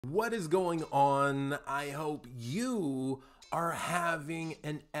What is going on? I hope you are having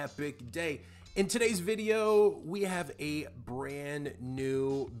an epic day. In today's video, we have a brand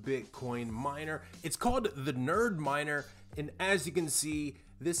new Bitcoin miner. It's called the NerdMiner, and as you can see,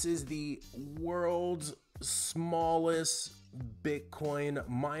 this is the world's smallest Bitcoin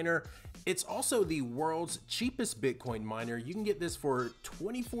miner. It's also the world's cheapest Bitcoin miner. You can get this for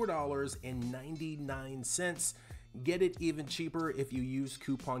 $24.99. Get it even cheaper if you use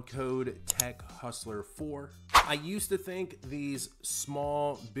coupon code TechHustler4. I used to think these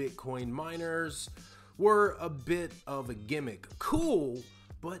small Bitcoin miners were a bit of a gimmick. Cool,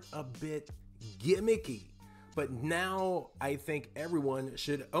 but a bit gimmicky. But now I think everyone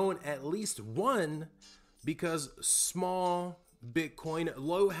should own at least one, because small Bitcoin,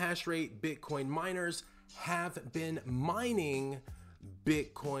 low hash rate Bitcoin miners have been mining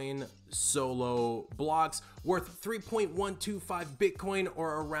Bitcoin solo blocks worth 3.125 Bitcoin,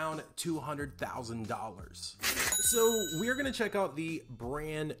 or around $200,000. So we're gonna check out the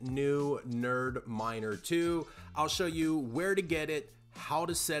brand new NerdMiner 2. I'll show you where to get it, how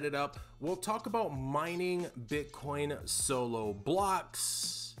to set it up. We'll talk about mining Bitcoin solo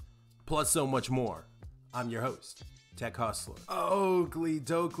blocks, plus so much more. I'm your host, Tech Hustler. Oakley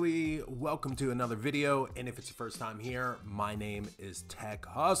dokley, welcome to another video. And if it's your first time here, my name is Tech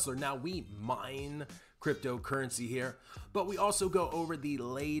Hustler. Now, we mine cryptocurrency here, but we also go over the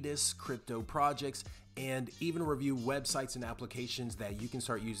latest crypto projects and even review websites and applications that you can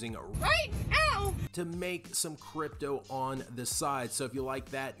start using right now to make some crypto on the side. So if you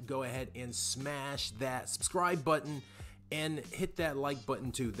like that, go ahead and smash that subscribe button and hit that like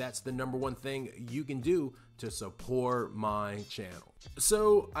button too. That's the number one thing you can do to support my channel.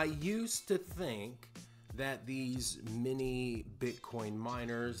 So I used to think that these mini Bitcoin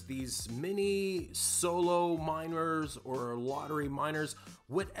miners, these mini solo miners or lottery miners,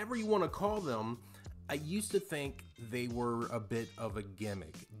 whatever you want to call them, I used to think they were a bit of a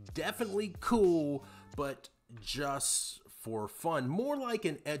gimmick. Definitely cool, but just for fun. More like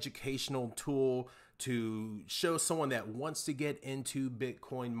an educational tool to show someone that wants to get into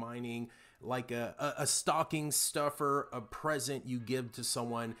Bitcoin mining, like a stocking stuffer, a present you give to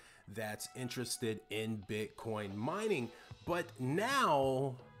someone that's interested in Bitcoin mining. But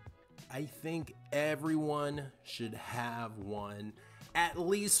now I think everyone should have one, at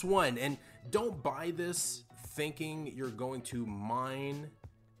least one. And don't buy this thinking you're going to mine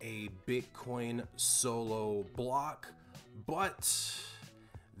a Bitcoin solo block, but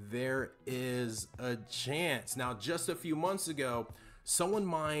there is a chance. Now, just a few months ago, someone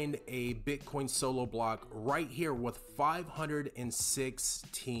mined a Bitcoin solo block right here with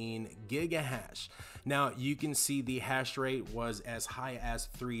 516 gigahash. Now, you can see the hash rate was as high as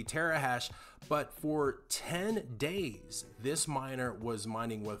 3 terahash, but for 10 days, this miner was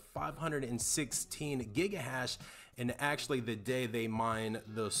mining with 516 gigahash. And actually, the day they mine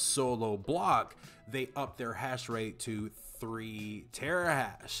the solo block, they upped their hash rate to 3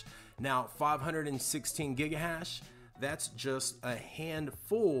 terahash. Now, 516 gigahash, that's just a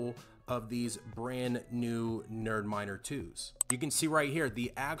handful of these brand new NerdMiner 2s. You can see right here,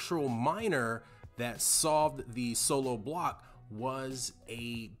 the actual miner that solved the solo block was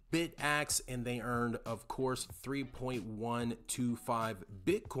a BitAxe, and they earned, of course, 3.125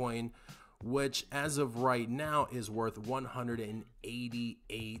 Bitcoin, which as of right now is worth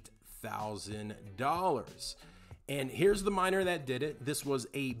 $188,000. And here's the miner that did it. This was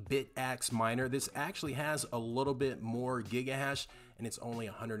a BitAxe miner. This actually has a little bit more gigahash, and it's only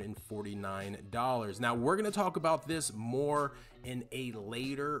 $149. Now, we're gonna talk about this more in a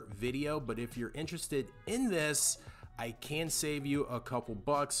later video, but if you're interested in this, I can save you a couple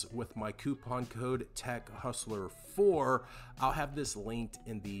bucks with my coupon code TechHustler4. I'll have this linked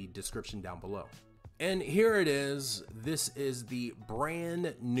in the description down below. And here it is. This is the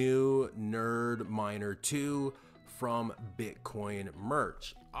brand new NerdMiner 2 from Bitcoin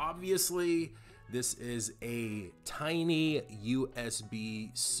Merch. Obviously, this is a tiny USB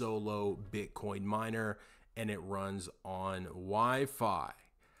solo Bitcoin miner, and it runs on Wi-Fi.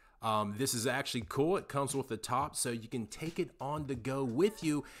 This is actually cool. It comes with the top, so you can take it on the go with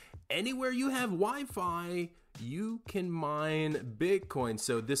you. Anywhere you have Wi-Fi, you can mine Bitcoin.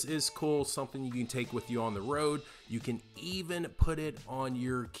 So this is cool, something you can take with you on the road. You can even put it on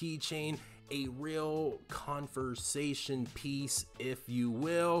your keychain, a real conversation piece, if you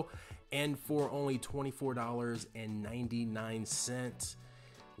will. And for only $24.99,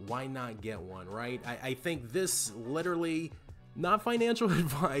 why not get one, right? I think this literally, not financial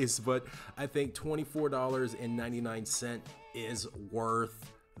advice, but I think $24.99 is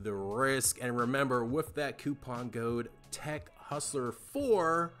worth the risk. And remember, with that coupon code Hustler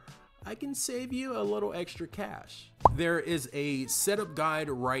 4, I can save you a little extra cash. There is a setup guide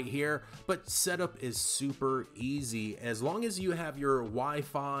right here, but setup is super easy. As long as you have your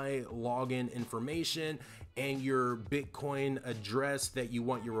Wi-Fi login information and your Bitcoin address that you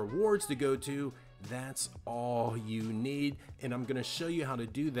want your rewards to go to, that's all you need. And I'm gonna show you how to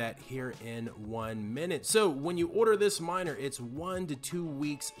do that here in 1 minute. So when you order this miner, it's 1 to 2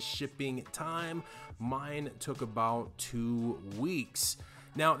 weeks shipping time. Mine took about 2 weeks.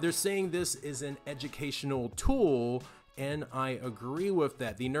 Now, they're saying this is an educational tool, and I agree with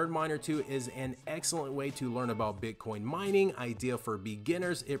that. The NerdMiner 2 is an excellent way to learn about Bitcoin mining, ideal for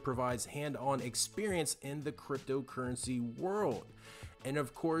beginners. It provides hand-on experience in the cryptocurrency world. And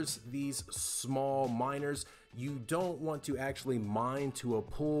of course, these small miners, you don't want to actually mine to a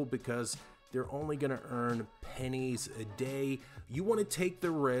pool because they're only gonna earn pennies a day. You wanna take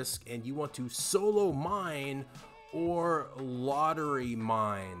the risk and you want to solo mine or lottery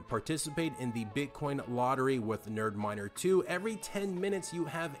mine. Participate in the Bitcoin lottery with NerdMiner 2. Every 10 minutes, you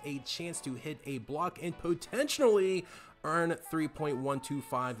have a chance to hit a block and potentially earn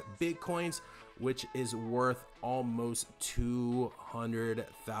 3.125 Bitcoins, which is worth almost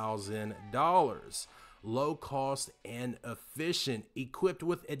 $200,000. Low cost and efficient. Equipped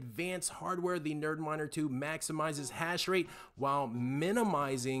with advanced hardware, the NerdMiner 2 maximizes hash rate while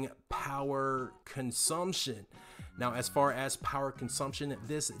minimizing power consumption. Now, as far as power consumption,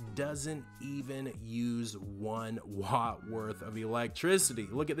 this doesn't even use 1 watt worth of electricity.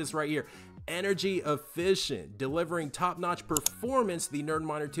 Look at this right here. Energy efficient, delivering top-notch performance. The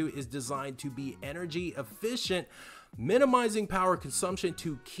NerdMiner 2 is designed to be energy efficient, minimizing power consumption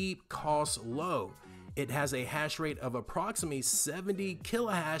to keep costs low. It has a hash rate of approximately 70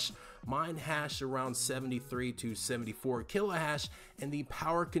 kilohash. Mine hash around 73 to 74 kilohash, and the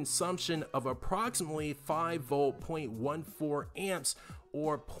power consumption of approximately 5 volt 0.14 amps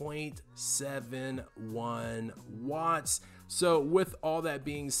or 0.71 watts. So with all that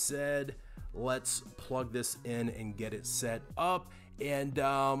being said, let's plug this in and get it set up, and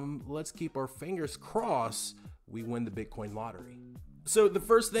let's keep our fingers crossed we win the Bitcoin lottery. So the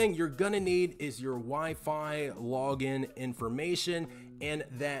first thing you're gonna need is your Wi-Fi login information and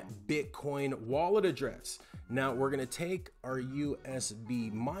that Bitcoin wallet address. Now we're gonna take our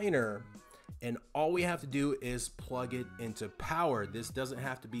USB miner, and all we have to do is plug it into power. This doesn't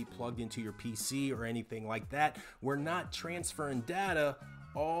have to be plugged into your PC or anything like that. We're not transferring data.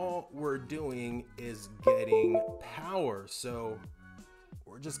 All we're doing is getting power. So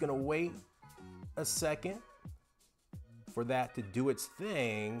we're just gonna wait a second for that to do its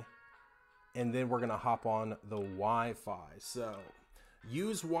thing, and then we're gonna hop on the Wi-Fi. So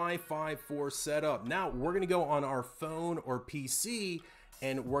use Wi-Fi for setup. Now we're gonna go on our phone or PC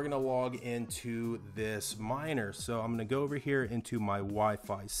and we're gonna log into this miner. So I'm gonna go over here into my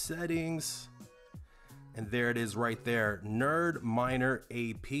Wi-Fi settings, and there it is right there, NerdMiner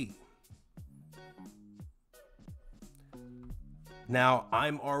AP. Now,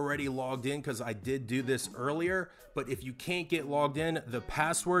 I'm already logged in because I did do this earlier, but if you can't get logged in, the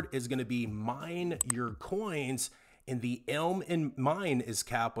password is going to be mine your coins, and the M in mine is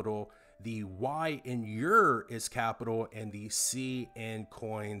capital, the Y in your is capital, and the C in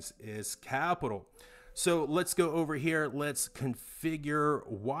coins is capital. So let's go over here. Let's configure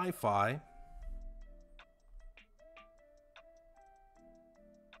Wi-Fi.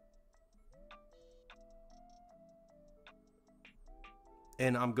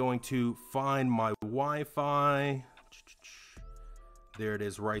 And I'm going to find my Wi-Fi. There it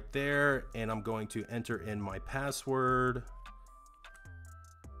is right there. And I'm going to enter in my password.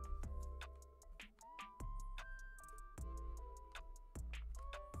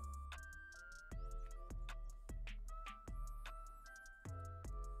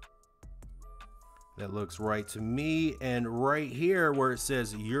 That looks right to me. And right here where it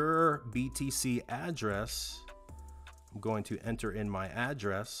says your BTC address, I'm going to enter in my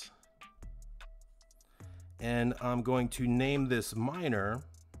address, and I'm going to name this miner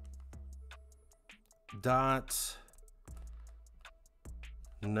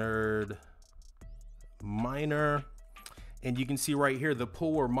 .NerdMiner, and you can see right here the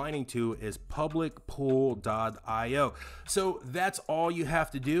pool we're mining to is publicpool.io. So that's all you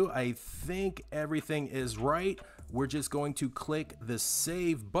have to do. I think everything is right. We're just going to click the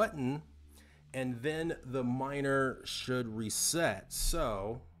save button, and then the miner should reset.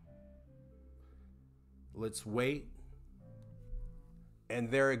 So let's wait. And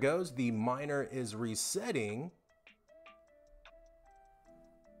there it goes. The miner is resetting.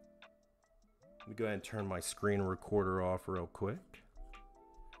 Let me go ahead and turn my screen recorder off real quick.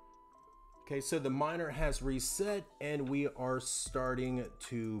 Okay, so the miner has reset and we are starting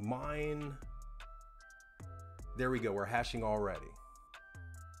to mine. There we go, we're hashing already.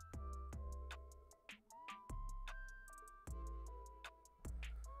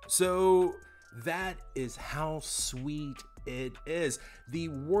 So that is how sweet it is. The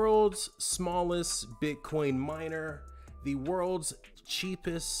world's smallest Bitcoin miner, the world's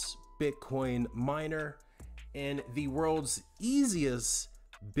cheapest Bitcoin miner, and the world's easiest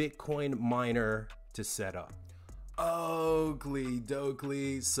Bitcoin miner to set up. Oakley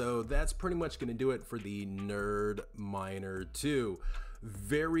dokley. So that's pretty much going to do it for the NerdMiner 2.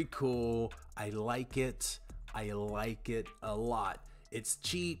 Very cool. I like it. I like it a lot. It's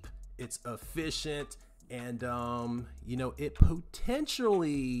cheap, it's efficient, and you know, it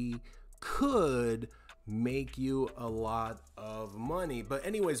potentially could make you a lot of money. But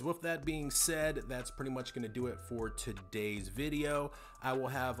anyways, with that being said, that's pretty much going to do it for today's video. I will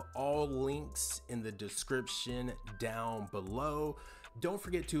have all links in the description down below. Don't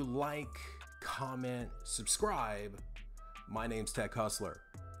forget to like, comment, subscribe. My name's Tech Hustler.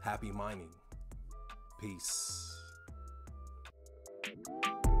 Happy mining. Peace.